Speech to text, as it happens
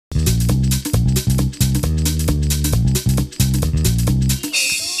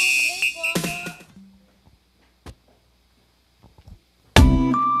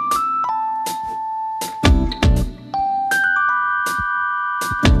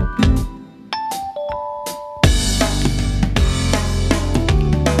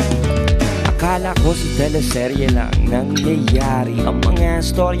Akala ko sa teleserye lang nangyayari ang mga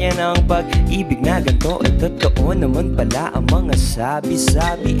storya ng pag-ibig na ganito. At totoo naman pala ang mga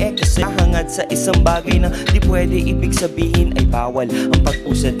sabi-sabi. Kasi hangad sa isang bagay na di pwede, ibig sabihin ay bawal. Ang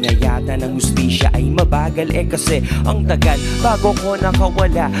pag-usad nga yata ng hustisya ay mabagal. Kasi ang tagal bago ko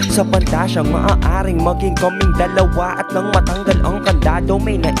nakawala sa pantasyang maaaring maging kaming dalawa. At nang matanggal ang kandado,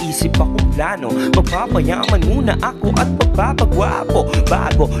 may naisip akong plano. Magpapayaman muna ako at magpapagwapo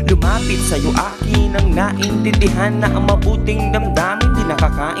bago lumapit sa'yo. Akin ang naintindihan na ang mabuting damdamin di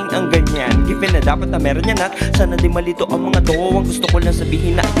nakakain ang ganyan. Given na dapat na meron yan at sana di malito ang mga to. Ang gusto ko lang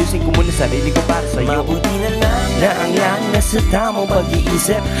sabihin na ayusin ko muna sarili ko para sa'yo. Mabuti na lang nasa tamang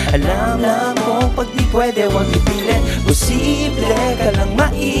pag-iisip. Alam lang kung pag di pwede wag ipilit. Posible ka lang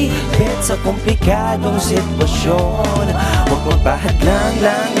maipit sa komplikadong sitwasyon. Huwag magpahadlang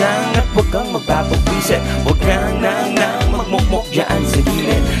lang at huwag kang magpapagwisit. Huwag nang magmukmuk dyan sa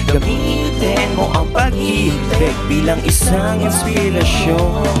gilid. Gamitin mo ang pag-ibig bilang isang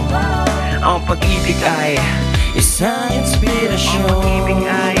inspirasyon. Ang pag-ibig ay isang inspirasyon. Ang pag-ibig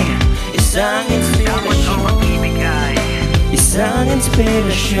ay isang inspirasyon. Ang pag-ibig ay isang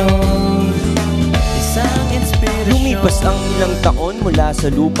inspirasyon. Lumipas ang ilang taon mula sa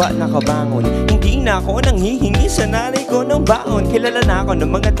lupa nakabangon. Hindi na ako nanghihingi sa nanay ko ng baon. Kilala na ako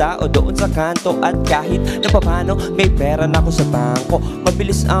ng mga tao doon sa kanto. At kahit na papano may pera na ako sa bangko.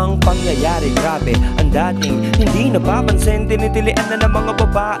 Mabilis ang pangyayari, grabe ang dating hindi napapansin. Tinitilian na ng mga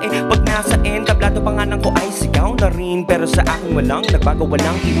babae. Pag nasa end, tablato pangalan ko ay sigaw na rin. Pero sa akin walang nagbago,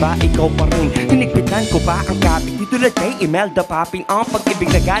 walang iba, ikaw pa rin. Hinigpitan ko pa ang kapit dito lang kay Imelda Popping. Ang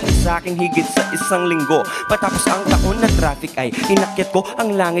pag-ibig na galing sa akin higit sa isang linggo. Patapos ang taon na traffic ay inakyat ko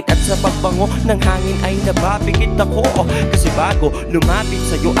ang langit. At sa pagbango ng hangin ay nababigit ako. Kasi bago lumapit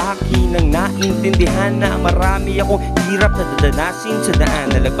sa'yo akin ang naintindihan na marami akong hirap na dadanasin sa daan.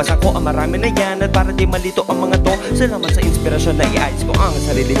 Nalagpasan ko ang marami na yan at para di malito ang mga to. Salamat sa inspirasyon na iayos ko ang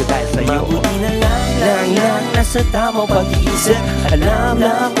sarili ko dahil sa'yo. Mabuti na lang nasa tamang pag-iisip. Alam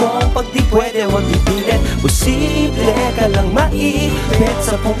lang kung pag di pwede wag ipilit. Posible ka lang maipit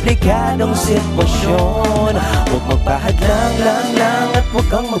sa komplikadong sitwasyon. Huwag magpahadlang lang at huwag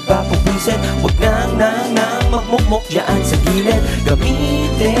kang magpapagwisit. Huwag nang magmukmuk dyan sa gilid.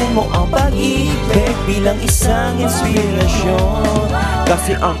 Gamitin mo ang pag-ibig bilang isang inspirasyon.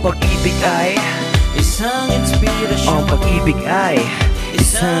 Kasi ang pag-ibig ay isang inspirasyon. Ang pag-ibig ay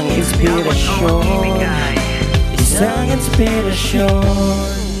isang inspirasyon.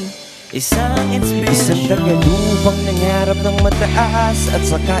 Isang inspirasyon. Isang tagalupang nangarap ng mataas. At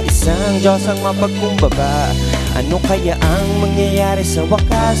saka isang Diyos ang mapagkumbaba. Ano kaya ang mangyayari sa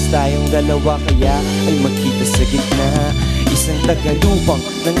wakas? Tayong dalawa kaya ay magkita sa gitna. Isang tagalupang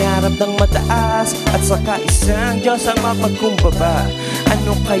nangarap ng mataas. At saka isang Diyos ang mapagkumbaba.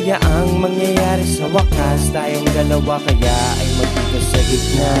 Ano kaya ang mangyayari sa wakas? Tayong dalawa kaya ay magkita sa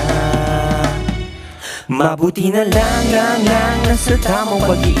gitna. Mabuti na lang nasa tamang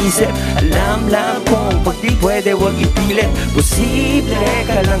pag-iisip. Alam lang kung pag di pwede wag ipilit. Posible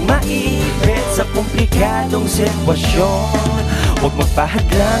ka lang maipit sa komplikadong sitwasyon. Huwag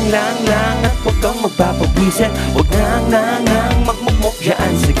magpahadlang lang at huwag kang magpapagwisit. Huwag nang magmukmuk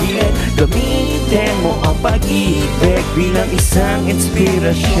dyan sa gilid. Gamitin mo ang pag-ibig bilang isang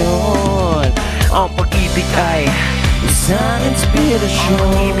inspirasyon. Ang pag-ibig ay isang inspirasyon. Ang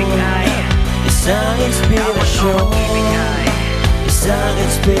pag-ibig ay isang inspirasyon. Isang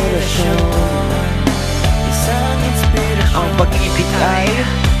inspirasyon. Isang inspirasyon. Ang pag-ibig ay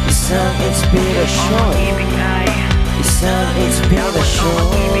isang inspirasyon. Isang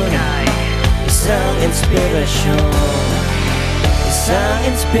inspirasyon. Isang inspirasyon. Isang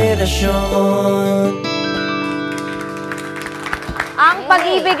inspirasyon. Ang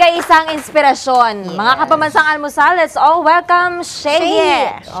pag-ibig ay isang inspirasyon. Mga kapambansang almusal, let's all welcome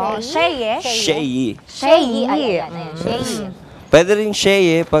Shehyee. Shehyee. Shehyee. Pwede rin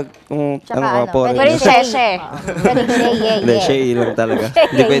Shehyee pag Pwede rin Sheshe. Pwede Shehyee. Hindi, Shehyee lang talaga.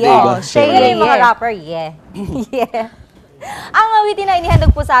 Hindi pwede iba. Shehyee yung mga rapper, yeah. Ang awitin na inihandog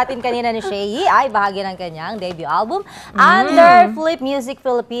po sa atin kanina ni Shehyee ay bahagi ng kanyang debut album under FlipMusic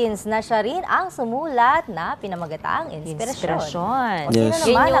Philippines na siya rin ang sumulat na pinamagatang inspirasyon. O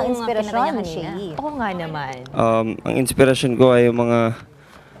sino naman ang inspirasyon ni Shehyee? Oo nga naman. Ang inspirasyon ko ay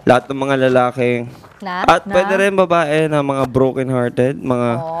lahat ng mga lalaki at pwede rin babae na mga broken-hearted, mga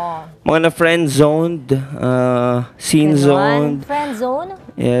na friend-zoned, scene-zoned. Friend-zone?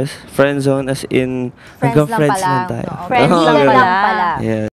 Yes, friend-zone as in Friends lang friends pala. lang tayo. Friends lang pala. Yes.